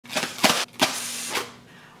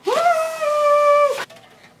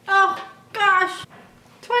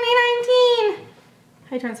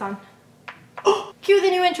How do you turn this on? Cue the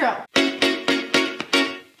new intro.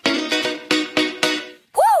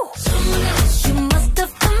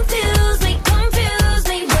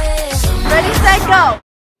 Ready, set, go.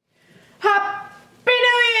 Happy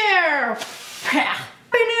New Year!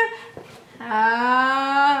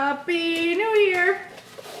 Happy New Year.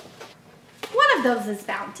 One of those is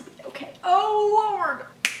bound to be okay. Oh Lord.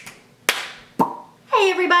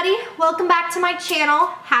 Hey everybody, welcome back to my channel.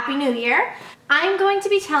 Happy New Year. I'm going to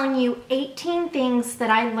be telling you 18 things that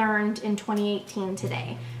I learned in 2018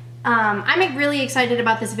 today. I'm really excited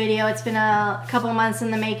about this video. It's been a couple months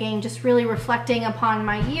in the making, just really reflecting upon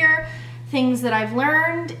my year, things that I've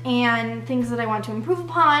learned, and things that I want to improve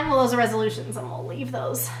upon. Well, those are resolutions, and we'll leave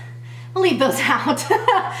those out.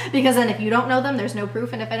 Because then if you don't know them, there's no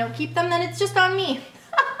proof, and if I don't keep them, then it's just on me.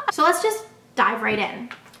 So let's just dive right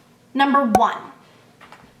in. Number 1,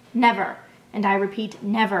 never, and I repeat,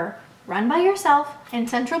 never, run by yourself in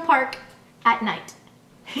Central Park at night.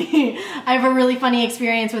 I have a really funny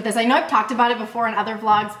experience with this. I know I've talked about it before in other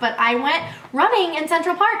vlogs, but I went running in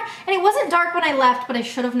Central Park and it wasn't dark when I left, but I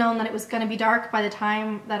should have known that it was gonna be dark by the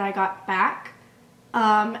time that I got back.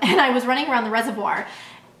 And I was running around the reservoir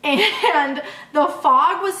and the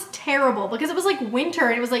fog was terrible because it was like winter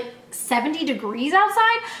and it was like 70 degrees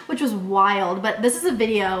outside, which was wild. But this is a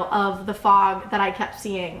video of the fog that I kept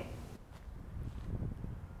seeing.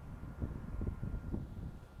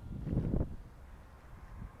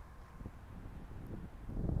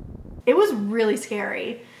 It was really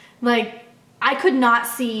scary. Like, I could not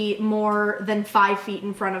see more than 5 feet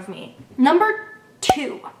in front of me. Number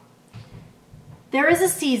 2, there is a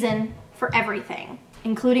season for everything,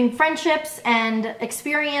 including friendships and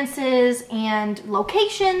experiences and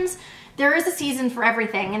locations. There is a season for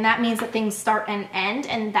everything, and that means that things start and end,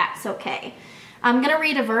 and that's okay. I'm gonna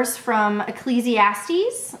read a verse from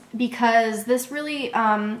Ecclesiastes because this really, if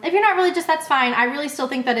you're not religious, that's fine. I really still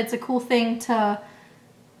think that it's a cool thing to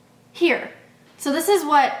hear. So this is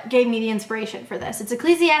what gave me the inspiration for this. It's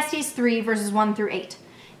Ecclesiastes 3 verses 1 through 8.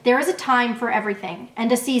 There is a time for everything and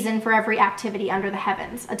a season for every activity under the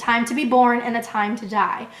heavens, a time to be born and a time to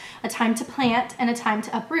die, a time to plant and a time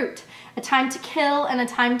to uproot, a time to kill and a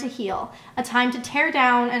time to heal, a time to tear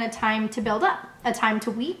down and a time to build up, a time to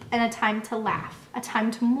weep and a time to laugh, a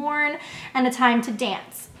time to mourn and a time to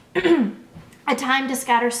dance, a time to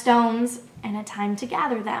scatter stones and a time to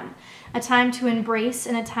gather them, a time to embrace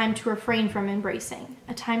and a time to refrain from embracing,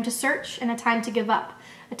 a time to search and a time to give up,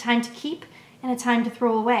 a time to keep and a time to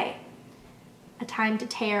throw away, a time to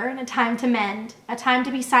tear and a time to mend, a time to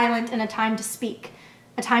be silent and a time to speak,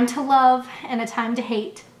 a time to love and a time to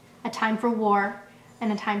hate, a time for war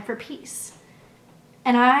and a time for peace.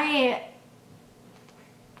 And I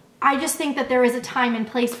just think that there is a time and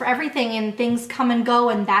place for everything, and things come and go,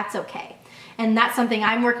 and that's okay. And that's something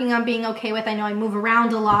I'm working on being okay with. I know I move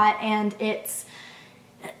around a lot and it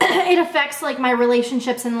affects like my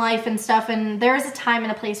relationships in life and stuff, and there's a time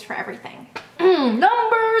and a place for everything.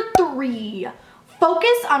 Number 3,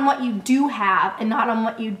 focus on what you do have and not on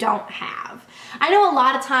what you don't have. I know a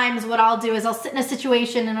lot of times what I'll do is I'll sit in a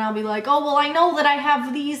situation and I'll be like, oh, well, I know that I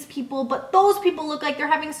have these people, but those people look like they're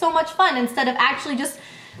having so much fun, instead of actually just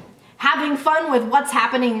having fun with what's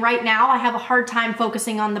happening right now. I have a hard time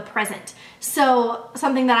focusing on the present. So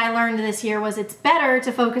something that I learned this year was it's better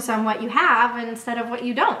to focus on what you have instead of what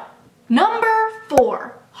you don't. Number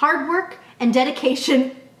 4, hard work and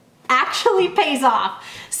dedication actually pays off.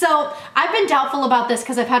 So I've been doubtful about this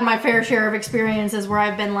because I've had my fair share of experiences where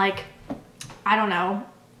I've been like, I don't know,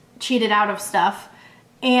 cheated out of stuff.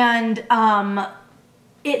 And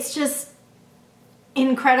it's just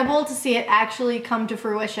incredible to see it actually come to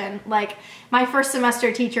fruition. Like, my first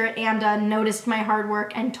semester teacher at AMDA noticed my hard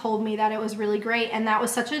work and told me that it was really great, and that was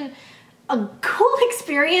such a cool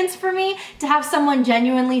experience for me to have someone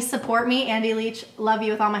genuinely support me. Andy Leach, love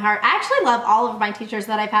you with all my heart. I actually love all of my teachers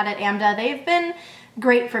that I've had at AMDA. They've been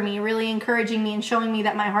great for me, really encouraging me and showing me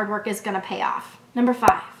that my hard work is gonna pay off. Number 5,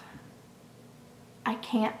 I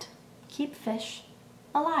can't keep fish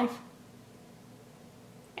alive.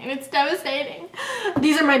 And it's devastating.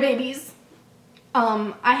 These are my babies.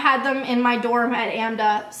 I had them in my dorm at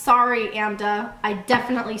AMDA. Sorry, AMDA. I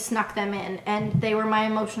definitely snuck them in, and they were my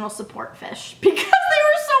emotional support fish because they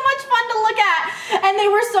were so much fun to look at, and they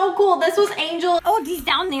were so cool. This was Angel. Oh, he's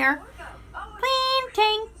down there. Clean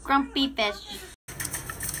tank, grumpy fish.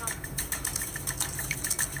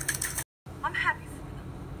 I'm happy for them.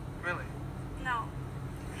 Really? No.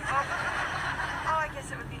 Oh, I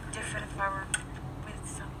guess it would be different if I were with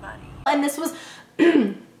somebody. And this was,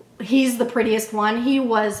 he's the prettiest one. He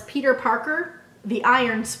was Peter Parker, the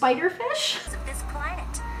iron spider fish. Of this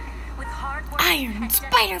planet, with hard work Iron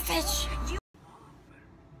spiderfish.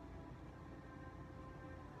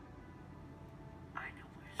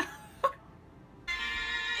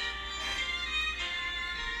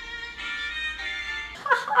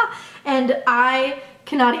 And I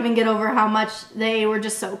cannot even get over how much they were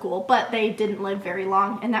just so cool, but they didn't live very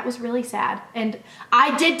long, and that was really sad. And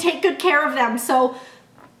I did take good care of them, so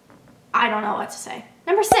I don't know what to say.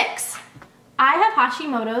 Number 6, I have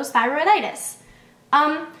Hashimoto's thyroiditis.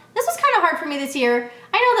 This was kind of hard for me this year.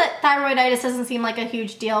 I know that thyroiditis doesn't seem like a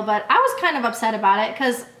huge deal, but I was kind of upset about it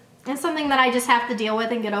because it's something that I just have to deal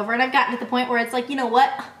with and get over, and I've gotten to the point where it's like, you know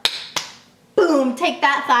what? Boom, take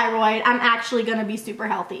that thyroid. I'm actually gonna be super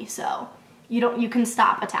healthy, so you can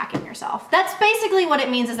stop attacking yourself. That's basically what it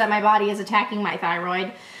means, is that my body is attacking my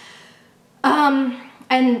thyroid.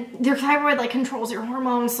 And your thyroid like controls your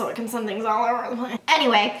hormones, so it can send things all over the place.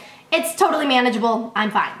 Anyway, it's totally manageable.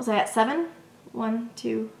 I'm fine. Was I at 7? 1,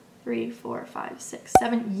 2, 3, 4, 5, 6,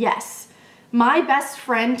 7. Yes. My best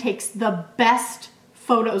friend takes the best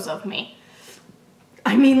photos of me.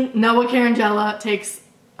 I mean, Noah Carangella takes,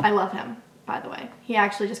 I love him, by the way. He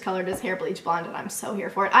actually just colored his hair bleach blonde, and I'm so here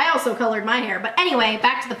for it. I also colored my hair, but anyway,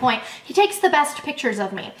 back to the point. He takes the best pictures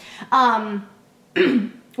of me.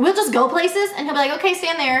 We'll just go places, and he'll be like, okay,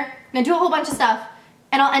 stand there, I'm gonna do a whole bunch of stuff,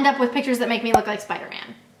 and I'll end up with pictures that make me look like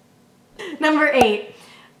Spider-Man. Number 8.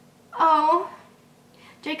 Oh,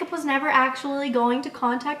 Jacob was never actually going to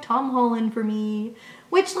contact Tom Holland for me,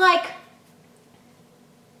 which, like,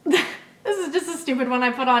 this is just a stupid one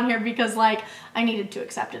I put on here because, like, I needed to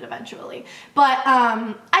accept it eventually. But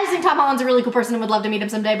I just think Tom Holland's a really cool person and would love to meet him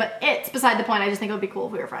someday, but it's beside the point. I just think it would be cool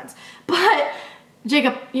if we were friends. But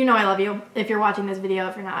Jacob, you know I love you. If you're watching this video,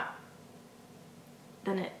 if you're not,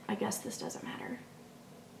 then I guess this doesn't matter.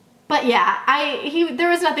 But yeah, there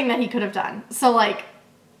was nothing that he could have done. So, like,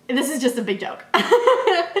 this is just a big joke.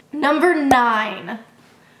 Number 9.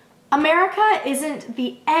 America isn't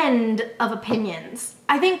the end of opinions.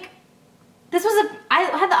 I think this was I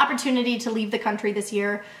had the opportunity to leave the country this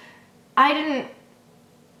year. I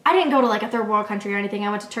didn't go to like a third world country or anything. I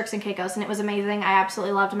went to Turks and Caicos, and it was amazing. I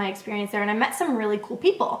absolutely loved my experience there, and I met some really cool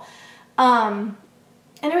people. And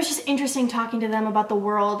it was just interesting talking to them about the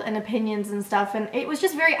world and opinions and stuff, and it was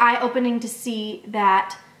just very eye-opening to see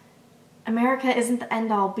that America isn't the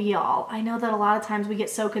end-all be-all. I know that a lot of times we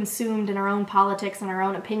get so consumed in our own politics and our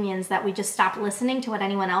own opinions that we just stop listening to what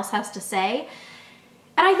anyone else has to say.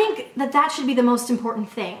 And I think that that should be the most important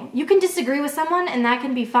thing. You can disagree with someone, and that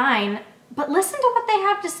can be fine, but listen to what they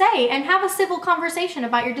have to say and have a civil conversation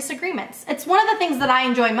about your disagreements. It's one of the things that I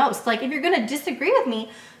enjoy most. Like, if you're gonna disagree with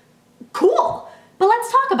me, cool, but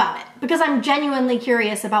let's talk about it, because I'm genuinely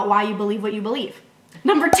curious about why you believe what you believe.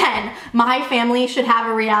 Number 10, my family should have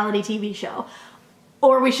a reality TV show.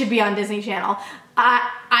 Or we should be on Disney Channel.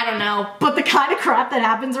 I don't know, but the kind of crap that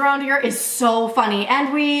happens around here is so funny.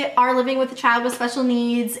 And we are living with a child with special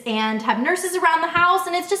needs and have nurses around the house,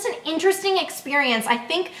 and it's just an interesting experience. I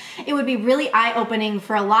think it would be really eye-opening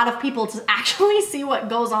for a lot of people to actually see what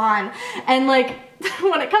goes on. And like,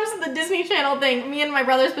 when it comes to the Disney Channel thing, me and my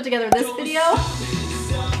brothers put together this video.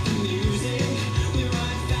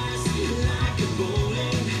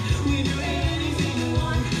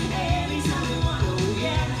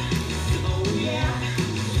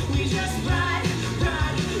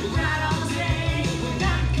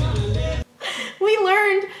 We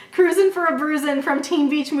learned Cruisin' for a Bruisin' from Teen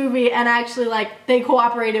Beach Movie, and actually, like, they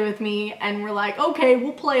cooperated with me and were like, okay,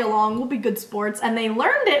 we'll play along, we'll be good sports, and they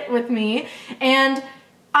learned it with me. And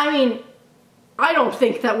I mean, I don't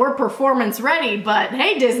think that we're performance ready, but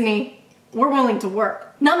hey, Disney, we're willing to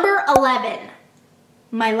work. Number 11,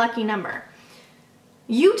 my lucky number.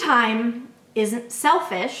 You time isn't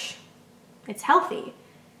selfish, it's healthy.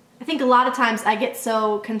 I think a lot of times I get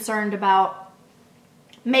so concerned about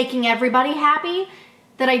making everybody happy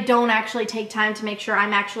that I don't actually take time to make sure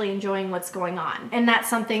I'm actually enjoying what's going on. And that's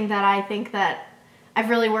something that I think that I've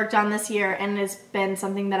really worked on this year, and has been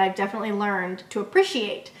something that I've definitely learned to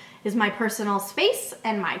appreciate, is my personal space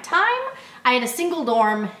and my time. I had a single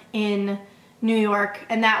dorm in New York,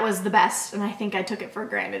 and that was the best, and I think I took it for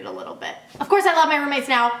granted a little bit. Of course, I love my roommates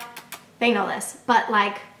now. They know this, but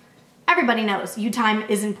like, everybody knows you time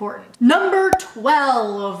is important. Number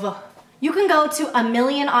 12. You can go to a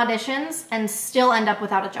million auditions and still end up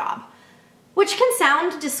without a job, which can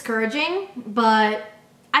sound discouraging, but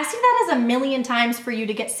I see that as a million times for you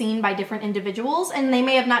to get seen by different individuals, and they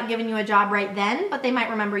may have not given you a job right then, but they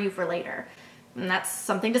might remember you for later. And that's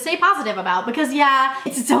something to stay positive about, because yeah,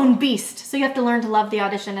 it's its own beast. So you have to learn to love the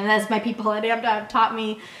audition, and as my people at AMDA have taught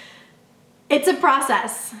me, it's a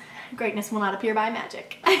process. greatness will not appear by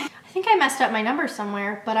magic. I think I messed up my number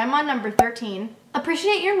somewhere, but I'm on number 13.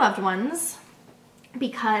 Appreciate your loved ones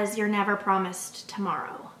because you're never promised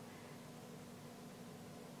tomorrow.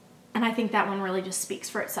 And I think that one really just speaks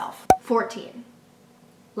for itself. 14.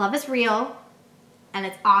 Love is real and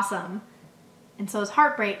it's awesome. And so is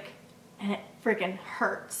heartbreak and it freaking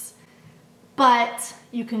hurts. But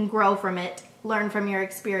you can grow from it, learn from your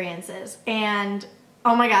experiences. And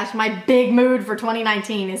oh my gosh, my big mood for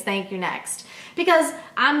 2019 is thank you next. Because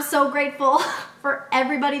I'm so grateful for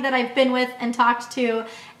everybody that I've been with and talked to,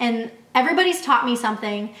 and everybody's taught me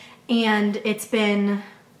something, and it's been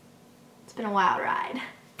a wild ride.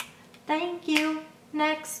 Thank you.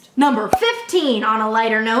 Next. Number 15 on a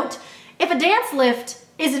lighter note. If a dance lift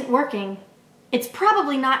isn't working, it's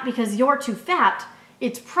probably not because you're too fat.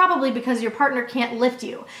 It's probably because your partner can't lift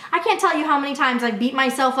you. I can't tell you how many times I beat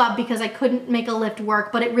myself up because I couldn't make a lift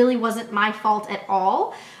work, but it really wasn't my fault at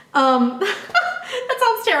all. That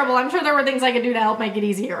sounds terrible. I'm sure there were things I could do to help make it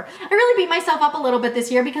easier. I really beat myself up a little bit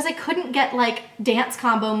this year because I couldn't get like dance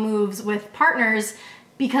combo moves with partners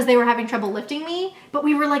because they were having trouble lifting me, but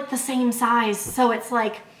we were like the same size. So it's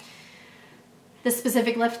like the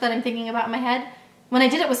specific lift that I'm thinking about in my head. When I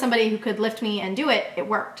did it with somebody who could lift me and do it, it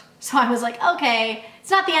worked. So I was like, okay,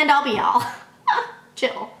 it's not the end all be all.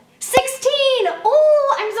 Chill. 16!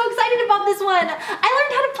 Oh, I'm so excited about this one. I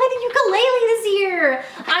learned how to play the ukulele this year.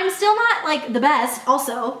 I'm still not like the best.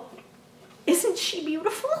 Also, isn't she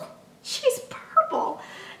beautiful? She's purple.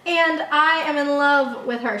 And I am in love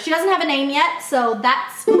with her. She doesn't have a name yet, so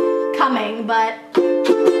that's coming, but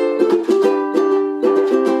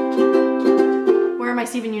where are my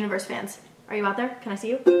Steven Universe fans? Are you out there? Can I see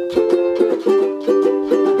you?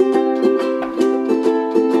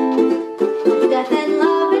 Death and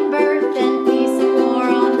love and birth and peace and war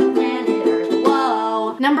on the planet Earth.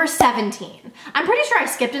 Whoa. Number 17. I'm pretty sure I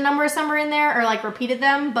skipped a number somewhere in there or like repeated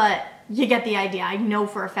them, but you get the idea. I know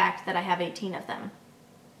for a fact that I have 18 of them.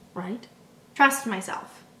 Right? Trust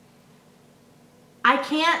myself. I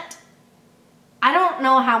don't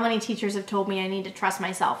know how many teachers have told me I need to trust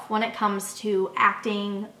myself when it comes to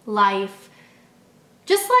acting, life,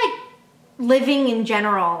 just like living in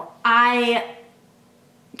general. I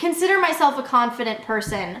consider myself a confident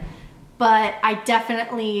person, but I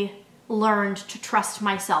definitely learned to trust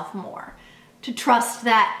myself more, to trust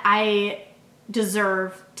that I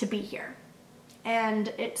deserve to be here.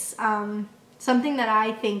 And it's something that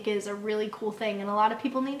I think is a really cool thing, and a lot of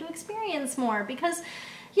people need to experience more because,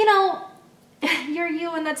 you know, you're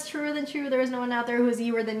you and that's truer than true. There is no one out there who is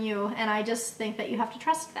youer than you, and I just think that you have to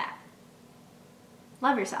trust that.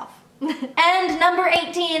 Love yourself. And number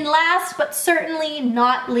 18, last but certainly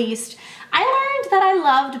not least, I learned that I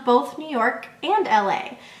loved both New York and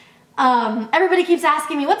LA. Everybody keeps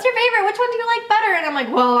asking me, what's your favorite? Which one do you like better? And I'm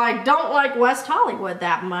like, well, I don't like West Hollywood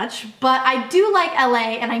that much, but I do like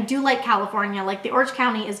LA and I do like California. Like the Orange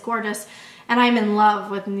County is gorgeous and I'm in love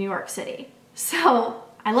with New York City. So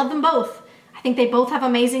I love them both. I think they both have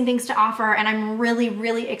amazing things to offer and I'm really,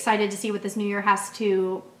 really excited to see what this new year has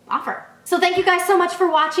to offer. So thank you guys so much for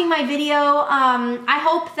watching my video. I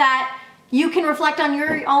hope that you can reflect on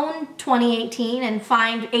your own 2018 and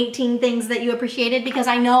find 18 things that you appreciated, because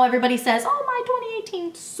I know everybody says, oh, my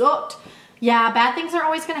 2018 sucked. Yeah, bad things are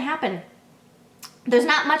always gonna happen. There's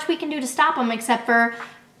not much we can do to stop them except for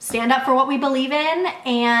stand up for what we believe in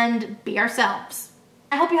and be ourselves.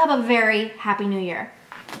 I hope you have a very happy new year.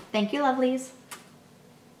 Thank you, lovelies.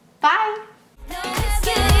 Bye.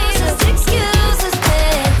 Excuses,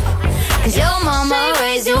 babe, 'cause your mama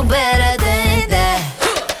raised you better.